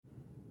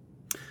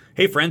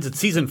Hey friends, it's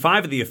season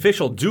 5 of the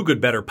official Do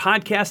Good Better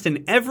podcast,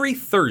 and every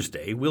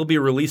Thursday we'll be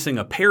releasing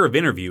a pair of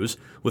interviews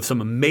with some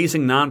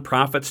amazing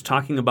nonprofits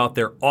talking about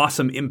their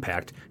awesome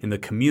impact in the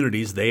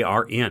communities they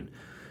are in.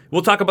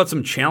 We'll talk about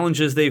some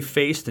challenges they've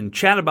faced and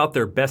chat about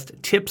their best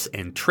tips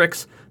and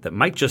tricks that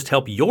might just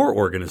help your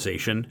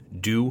organization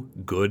do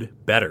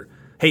good better.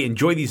 Hey,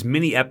 enjoy these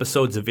mini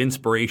episodes of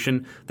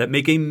inspiration that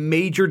make a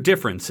major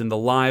difference in the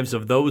lives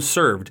of those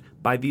served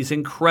by these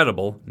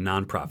incredible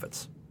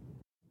nonprofits.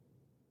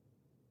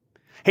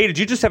 Hey, did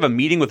you just have a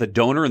meeting with a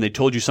donor and they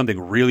told you something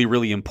really,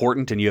 really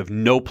important and you have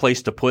no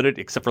place to put it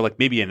except for like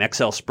maybe an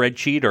Excel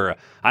spreadsheet or,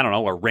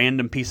 a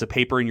random piece of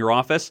paper in your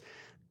office?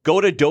 Go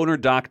to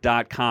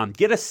donordoc.com.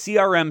 Get a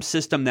CRM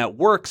system that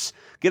works.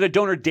 Get a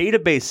donor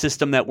database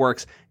system that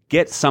works.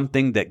 Get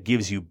something that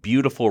gives you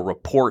beautiful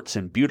reports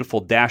and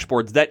beautiful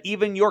dashboards that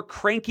even your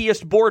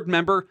crankiest board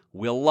member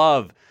will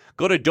love.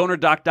 Go to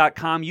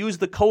donordoc.com. Use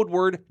the code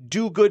word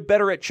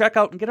DOGOODBETTER at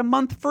checkout and get a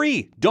month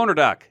free.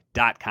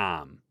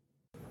 donordoc.com.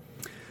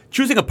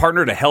 Choosing a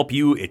partner to help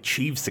you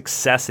achieve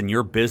success in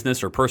your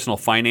business or personal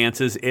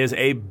finances is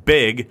a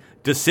big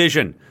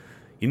decision.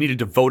 You need a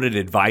devoted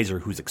advisor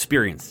who's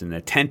experienced and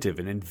attentive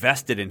and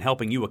invested in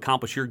helping you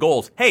accomplish your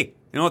goals. Hey,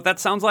 you know what that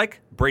sounds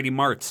like? Brady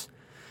Martz.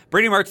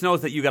 Brady Martz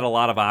knows that you got a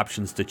lot of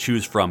options to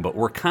choose from, but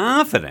we're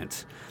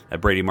confident that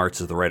Brady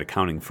Martz is the right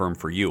accounting firm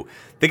for you.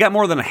 They got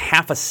more than a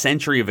half a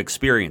century of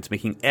experience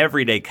making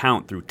every day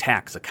count through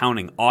tax,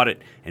 accounting,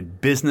 audit, and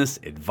business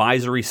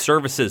advisory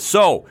services.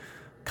 So,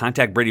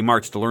 contact Brady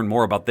Martz to learn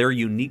more about their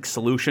unique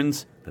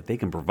solutions that they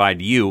can provide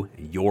to you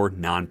and your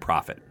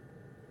nonprofit.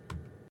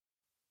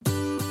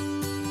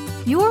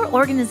 Your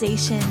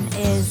organization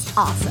is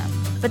awesome,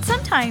 but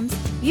sometimes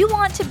you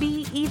want to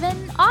be even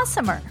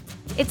awesomer.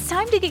 It's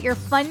time to get your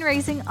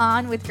fundraising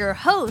on with your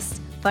host,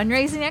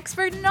 fundraising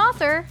expert and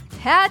author,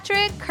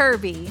 Patrick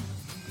Kirby.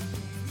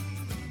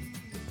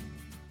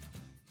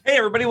 Hey,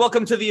 everybody.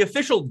 Welcome to the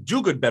official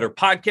Do Good Better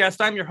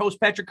podcast. I'm your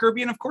host, Patrick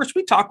Kirby. And of course,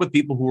 we talk with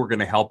people who are going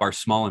to help our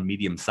small and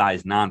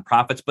medium-sized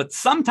nonprofits, but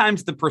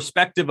sometimes the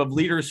perspective of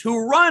leaders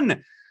who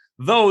run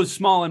those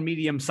small and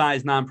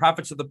medium-sized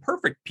nonprofits are the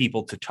perfect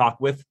people to talk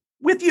with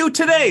you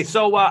today.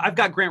 So I've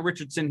got Grant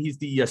Richardson. He's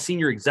the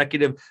Senior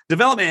Executive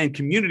Development and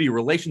Community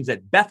Relations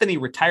at Bethany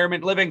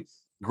Retirement Living.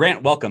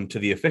 Grant, welcome to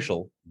the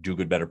official Do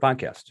Good Better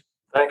podcast.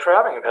 Thanks for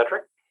having me,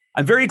 Patrick.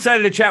 I'm very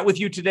excited to chat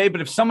with you today,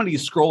 but if somebody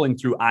is scrolling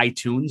through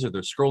iTunes or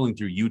they're scrolling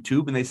through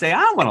YouTube and they say,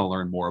 I want to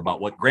learn more about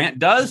what Grant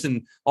does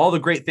and all the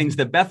great things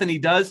that Bethany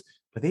does,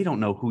 but they don't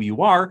know who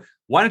you are,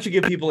 why don't you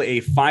give people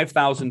a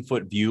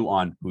 5,000-foot view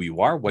on who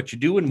you are, what you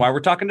do, and why we're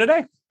talking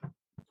today?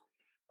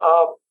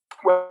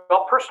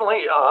 Well,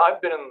 personally, I've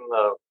been in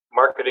the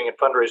marketing and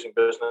fundraising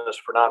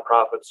business for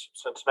nonprofits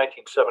since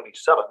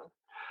 1977.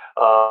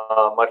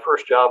 My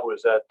first job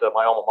was at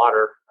my alma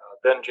mater,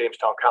 then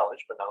Jamestown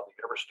College, but now the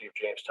University of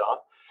Jamestown.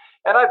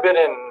 And I've been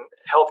in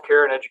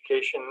healthcare and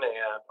education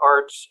and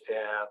arts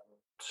and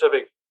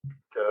civic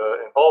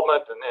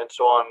involvement and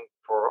so on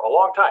for a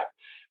long time.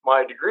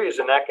 My degree is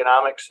in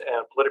economics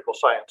and political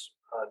science,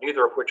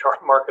 neither of which are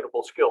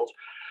marketable skills.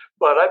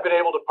 But I've been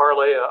able to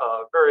parlay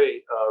a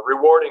very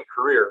rewarding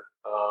career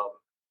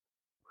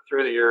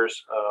through the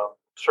years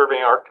serving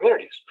our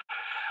communities.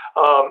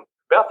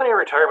 Bethany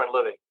Retirement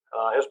Living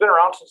has been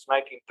around since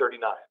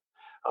 1939.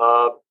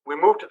 We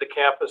moved to the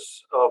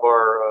campus of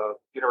our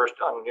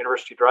university on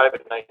University Drive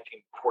in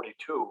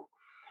 1942.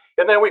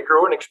 And then we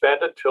grew and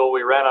expanded till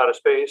we ran out of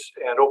space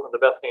and opened the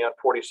Bethany on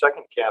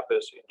 42nd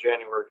campus in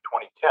January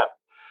 2010.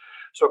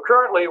 So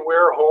currently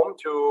we're home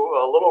to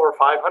a little over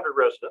 500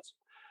 residents.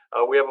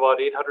 We have about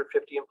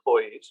 850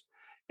 employees,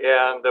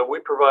 and we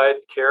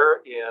provide care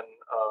in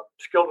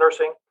skilled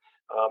nursing,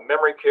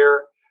 memory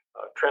care,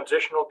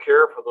 transitional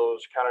care for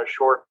those kind of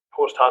short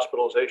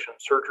post-hospitalization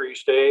surgery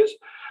stays,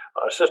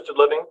 assisted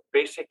living,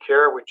 basic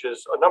care, which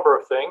is a number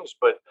of things,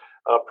 but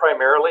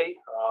primarily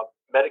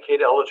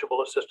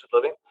Medicaid-eligible assisted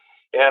living,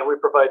 and we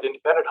provide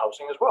independent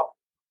housing as well.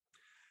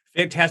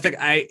 Fantastic.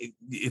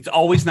 It's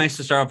always nice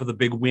to start off with a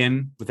big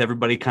win with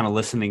everybody kind of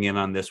listening in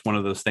on this. One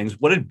of those things.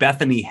 What did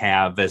Bethany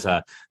have as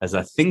a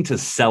thing to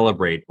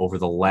celebrate over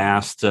the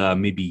last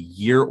maybe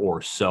year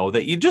or so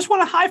that you just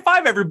want to high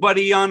five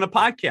everybody on a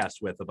podcast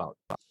with about?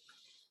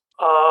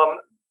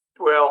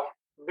 Well,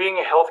 being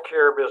a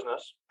healthcare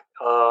business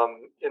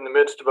in the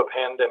midst of a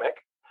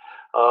pandemic,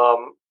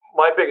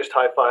 my biggest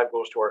high five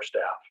goes to our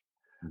staff.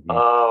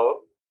 Mm-hmm.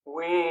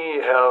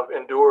 We have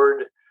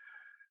endured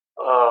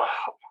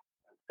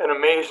an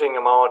amazing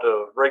amount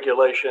of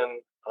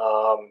regulation,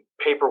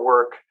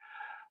 paperwork,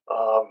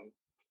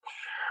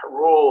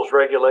 rules,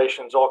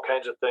 regulations, all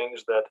kinds of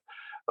things that,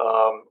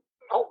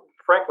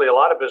 frankly, a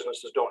lot of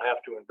businesses don't have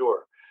to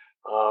endure.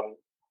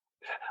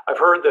 I've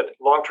heard that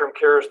long-term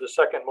care is the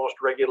second most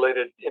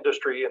regulated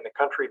industry in the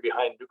country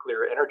behind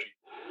nuclear energy.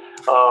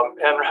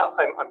 And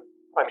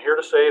I'm here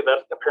to say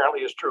that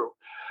apparently is true.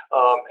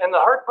 And the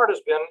hard part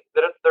has been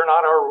that they're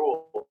not our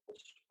rules,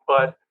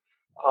 but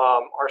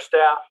our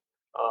staff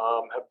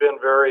have been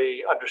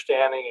very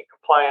understanding and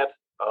compliant.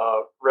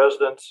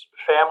 Residents,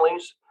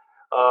 families,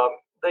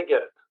 they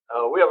get it.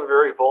 We have a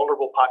very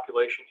vulnerable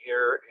population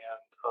here, and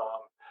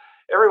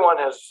everyone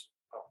has,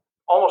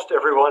 almost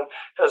everyone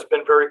has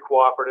been very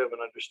cooperative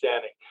and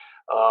understanding.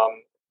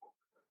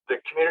 The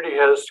community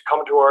has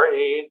come to our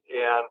aid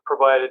and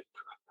provided,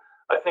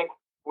 I think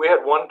we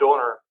had one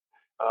donor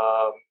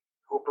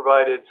who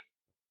provided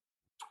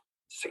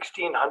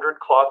 1,600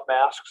 cloth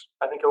masks,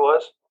 I think it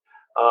was,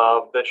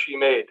 that she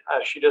made.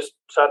 She just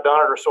sat down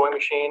at her sewing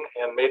machine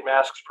and made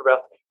masks for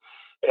Bethany.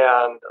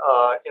 And,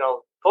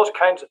 those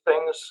kinds of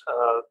things,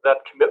 that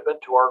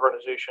commitment to our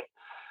organization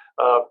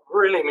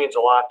really means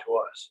a lot to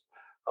us.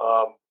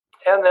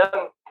 And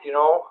then,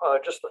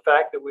 just the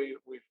fact that we've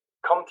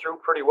come through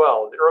pretty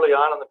well. Early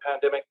on in the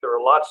pandemic, there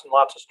were lots and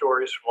lots of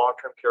stories from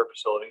long-term care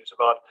facilities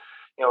about,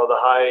 the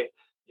high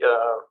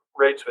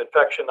rates of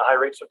infection, the high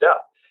rates of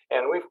death.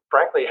 And we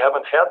frankly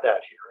haven't had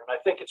that here. And I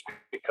think it's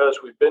because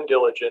we've been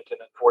diligent in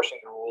enforcing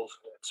the rules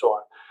and so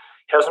on.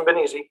 It hasn't been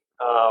easy,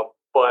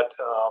 but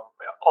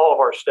all of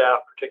our staff,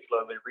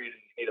 particularly, really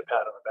need a pat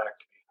on the back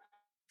to me.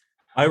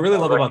 I really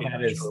love about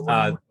that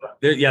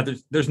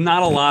is, there's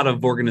not a lot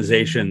of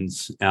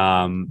organizations,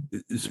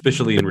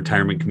 especially in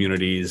retirement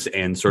communities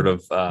and sort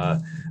of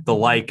the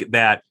like,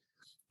 that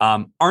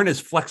aren't as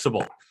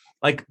flexible.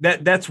 Like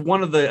that's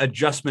one of the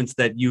adjustments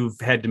that you've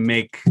had to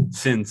make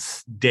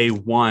since day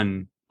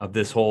one of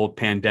this whole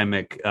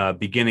pandemic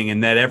beginning,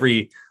 and that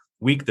every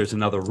week there's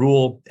another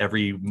rule,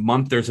 every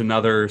month there's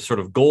another sort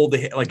of goal to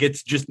hit. Like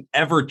it's just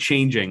ever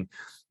changing.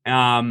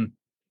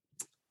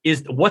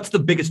 What's the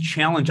biggest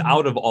challenge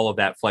out of all of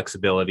that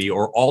flexibility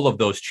or all of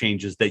those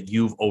changes that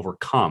you've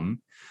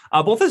overcome,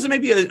 both as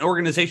maybe an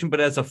organization, but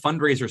as a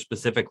fundraiser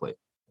specifically?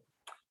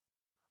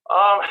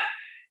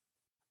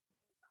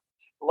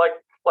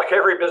 Like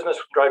every business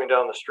driving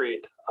down the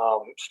street,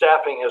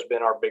 staffing has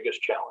been our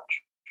biggest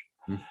challenge.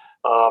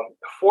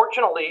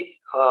 Fortunately,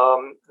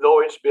 though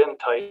it's been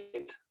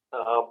tight,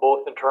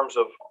 both in terms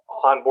of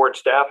onboard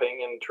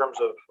staffing and in terms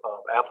of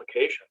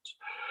applications,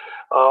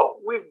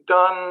 we've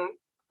done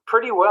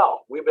pretty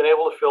well. We've been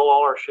able to fill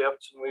all our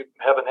shifts, and we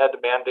haven't had to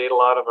mandate a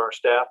lot of our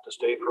staff to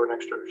stay for an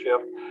extra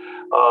shift.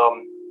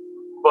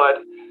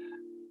 But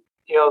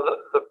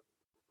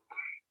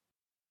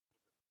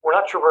we're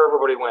not sure where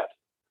everybody went,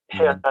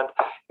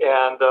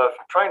 and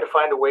trying to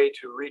find a way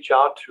to reach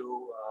out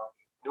to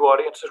new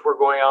audiences. We're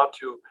going out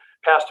to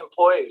past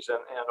employees and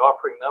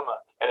offering them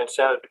an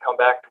incentive to come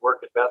back to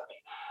work at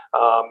Bethany.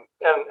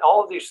 And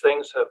all of these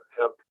things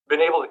have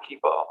been able to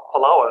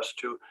allow us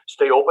to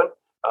stay open.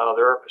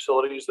 There are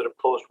facilities that have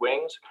closed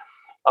wings.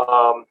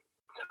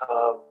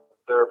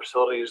 There are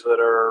facilities that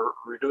are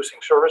reducing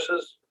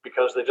services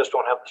because they just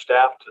don't have the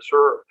staff to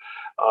serve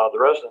the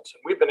residents.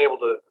 And we've been able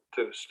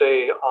to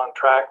stay on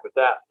track with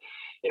that.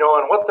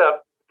 And what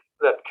that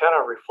kind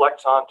of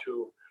reflects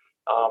onto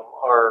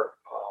our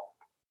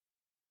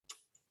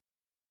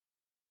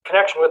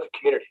connection with the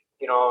community.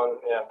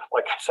 And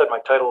like I said, my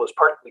title is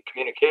partly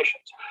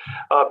communications.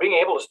 Being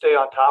able to stay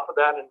on top of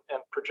that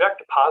and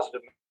project a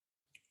positive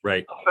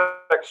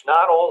affects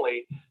not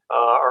only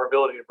our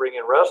ability to bring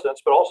in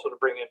residents, but also to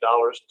bring in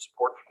dollars and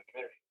support from the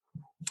community.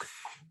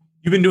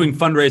 You've been doing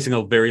fundraising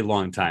a very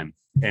long time,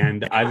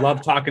 and I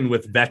love talking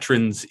with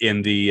veterans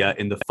in the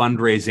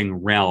fundraising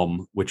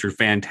realm, which are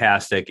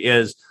fantastic.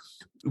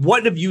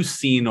 What have you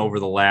seen over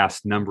the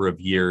last number of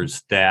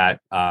years that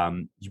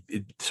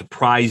it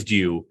surprised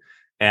you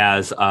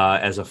as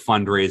a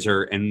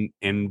fundraiser,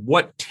 and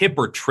what tip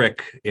or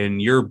trick in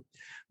your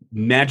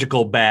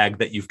magical bag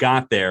that you've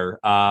got there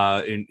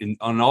on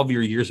all of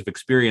your years of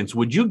experience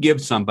would you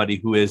give somebody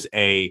who is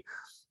a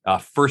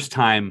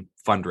first-time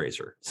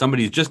fundraiser,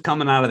 somebody who's just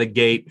coming out of the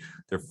gate,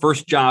 their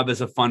first job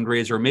as a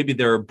fundraiser, or maybe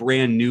they're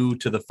brand new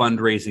to the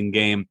fundraising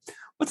game?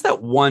 What's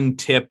that one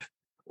tip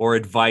or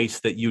advice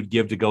that you'd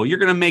give to go, you're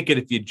going to make it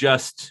if you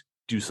just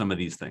do some of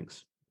these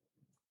things?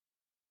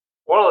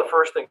 One of the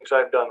first things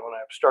I've done when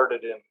I've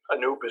started in a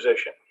new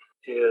position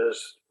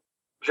is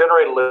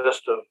generate a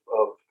list of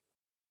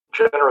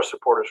generous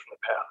supporters from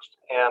the past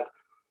and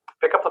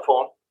pick up the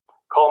phone,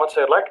 call them and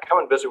say, I'd like to come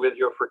and visit with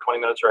you for 20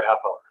 minutes or a half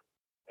hour.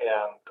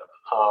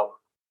 And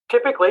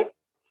typically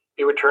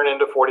it would turn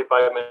into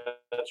 45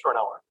 minutes or an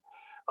hour.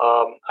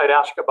 I'd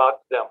ask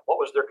about them. What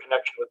was their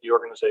connection with the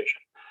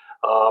organization?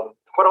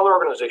 What other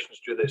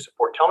organizations do they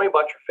support? Tell me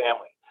about your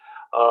family.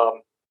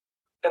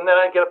 And then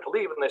I get up to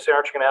leave and they say,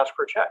 aren't you going to ask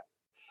for a check?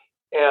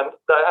 And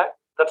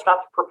that's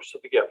not the purpose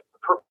of the gift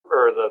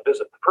or the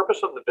visit. The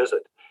purpose of the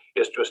visit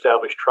is to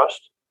establish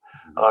trust,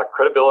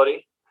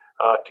 credibility,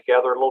 to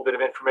gather a little bit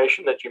of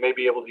information that you may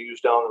be able to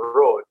use down the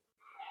road,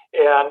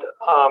 and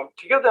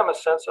to give them a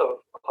sense of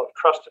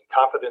trust and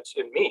confidence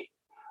in me.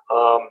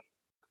 And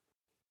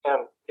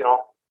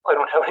I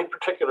don't have any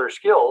particular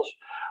skills,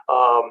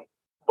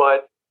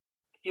 but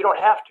you don't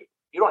have to.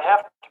 You don't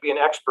have to be an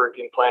expert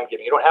in plan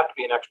giving. You don't have to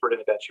be an expert in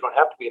events. You don't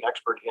have to be an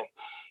expert in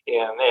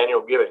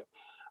annual giving.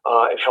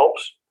 It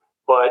helps,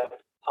 but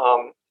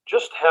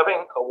just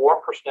having a warm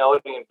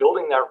personality and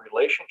building that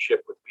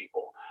relationship with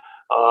people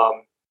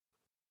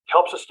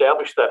helps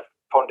establish that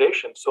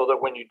foundation so that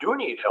when you do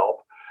need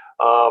help,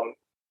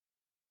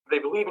 they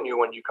believe in you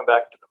when you come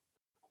back to them.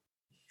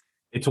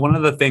 It's one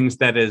of the things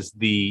that is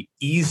the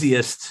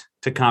easiest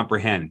to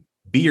comprehend.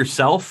 Be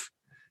yourself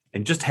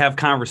and just have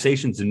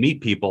conversations and meet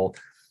people.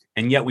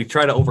 And yet we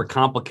try to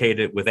overcomplicate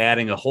it with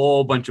adding a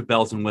whole bunch of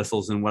bells and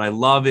whistles. And what I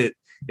love it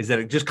is that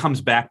it just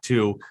comes back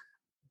to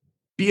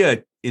be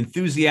an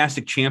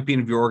enthusiastic champion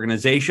of your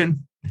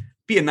organization,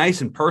 be a nice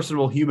and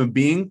personable human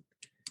being,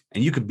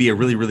 and you could be a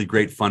really, really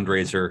great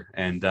fundraiser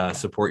and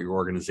support your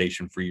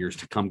organization for years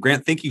to come.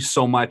 Grant, thank you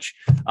so much.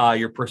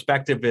 Your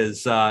perspective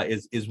is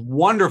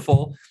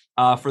wonderful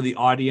for the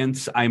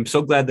audience. I'm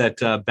so glad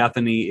that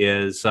Bethany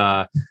is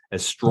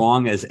as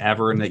strong as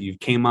ever, and that you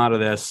came out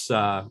of this.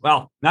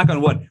 Well, knock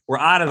on wood, we're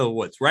out of the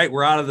woods, right?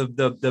 We're out of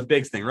the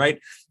big thing, right?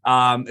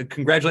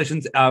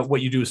 Congratulations.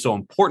 What you do is so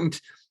important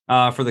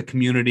for the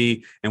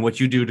community, and what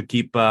you do to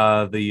keep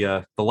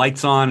the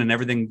lights on and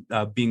everything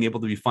being able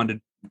to be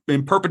funded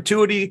in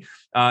perpetuity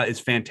is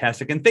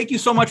fantastic. And thank you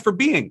so much for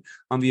being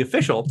on the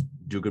official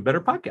Do Good Better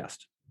podcast.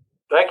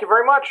 Thank you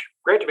very much.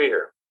 Great to be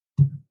here.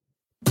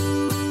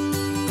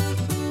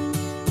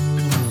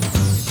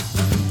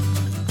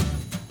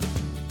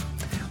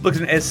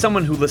 Look, as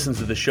someone who listens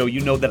to the show,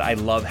 you know that I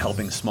love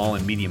helping small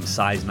and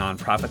medium-sized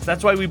nonprofits.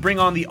 That's why we bring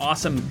on the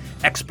awesome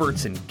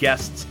experts and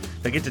guests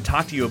that get to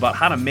talk to you about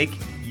how to make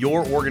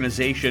your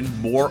organization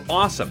more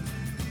awesome.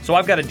 So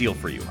I've got a deal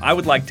for you. I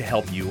would like to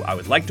help you. I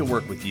would like to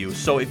work with you.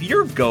 So if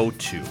you go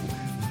to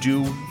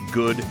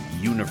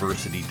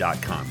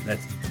dogooduniversity.com,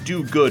 that's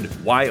dogood,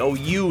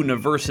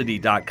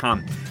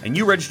 YOUniversity.com, and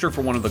you register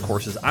for one of the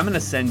courses, I'm going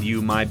to send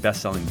you my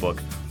best-selling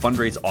book,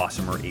 Fundraise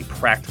Awesomer, a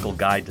practical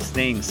guide to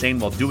staying sane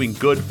while doing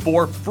good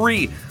for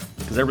free,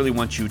 because I really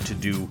want you to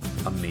do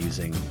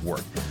amazing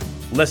work.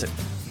 Listen,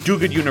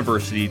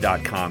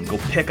 dogooduniversity.com. Go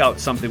pick out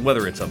something,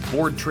 whether it's a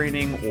board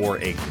training or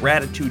a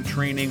gratitude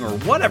training or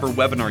whatever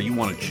webinar you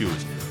want to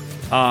choose.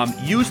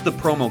 Use the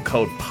promo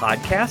code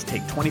podcast.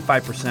 Take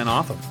 25%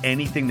 off of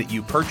anything that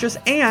you purchase.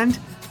 And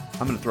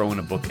I'm going to throw in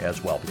a book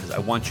as well, because I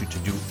want you to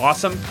do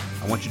awesome.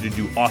 I want you to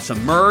do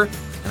awesomer.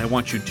 And I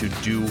want you to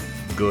do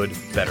good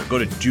better. Go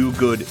to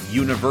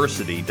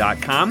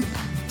dogooduniversity.com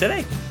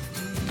today.